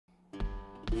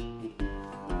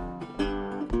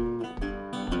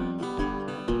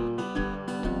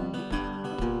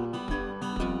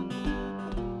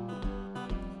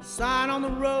Sign on the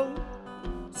road,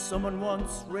 someone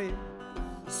once read,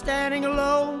 standing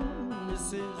alone,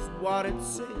 this is what it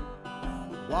said,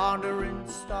 wandering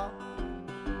stock.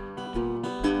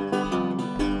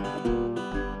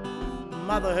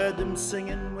 Mother heard them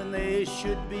singing when they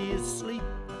should be asleep.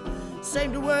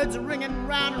 Same the words are ringing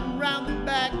round and round the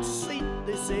back seat.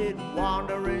 They said,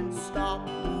 wandering stock,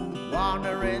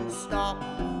 wandering stock.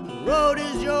 The road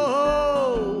is your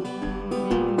home,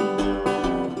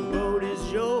 the road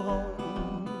is your home.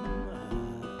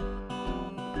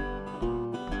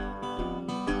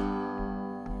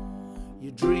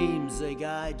 Your dreams, they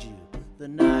guide you. The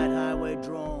night highway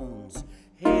drones,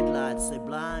 headlights, they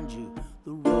blind you.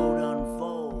 The road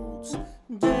unfolds,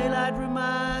 daylight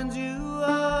reminds you,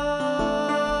 oh,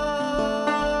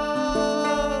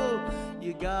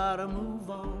 you gotta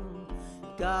move on,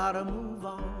 gotta move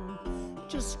on,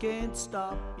 just can't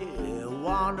stop, yeah,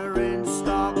 wandering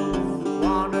stock,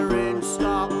 wandering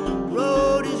stock,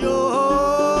 road is your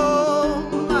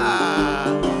home,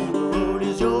 road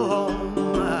is your home,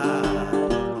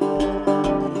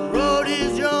 road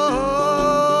is your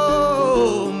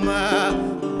home,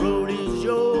 road is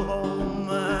your home,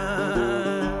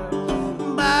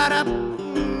 ba-da,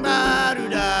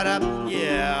 ba-do-da-da,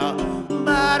 yeah,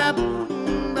 ba-da,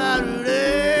 ba-do-da,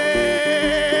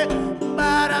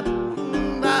 ba-da,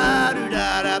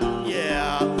 ba-do-da-da,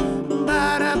 yeah,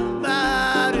 ba-da,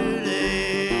 ba-do-da,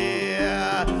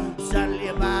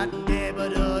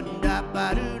 sally-ba-da-ba-da-ba-do-da,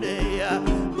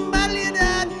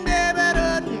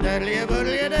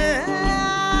 ba-li-da-da-ba-da-da-li-ba-li-da,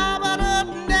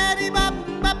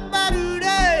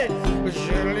 ba-da-da-di-ba-ba-ba-do-da,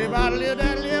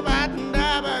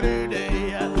 sally-ba-li-da-li-ba-da-ba-do-da,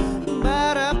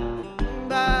 ba-da,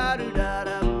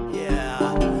 ba-do-da-da,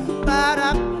 yeah, ba-da,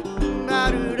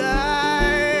 ba-do-da,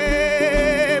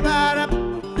 ba-da,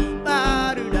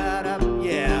 ba-do-da-da,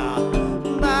 yeah,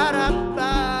 ba-da,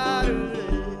 ba-do-da.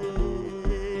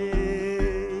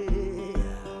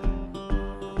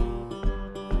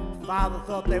 Father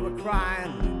thought they were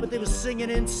crying, but they were singing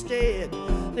instead.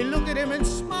 They looked at him and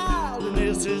smiled, and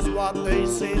this is what they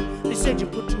said. They said, you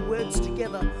put two words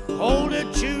together, hold a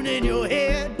tune in your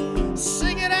head,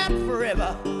 sing it out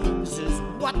forever. This is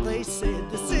what they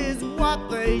said, this is what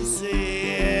they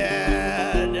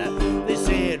said. They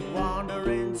said,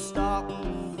 wandering stock,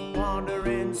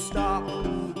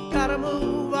 gotta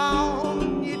move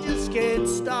on, you just can't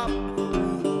stop.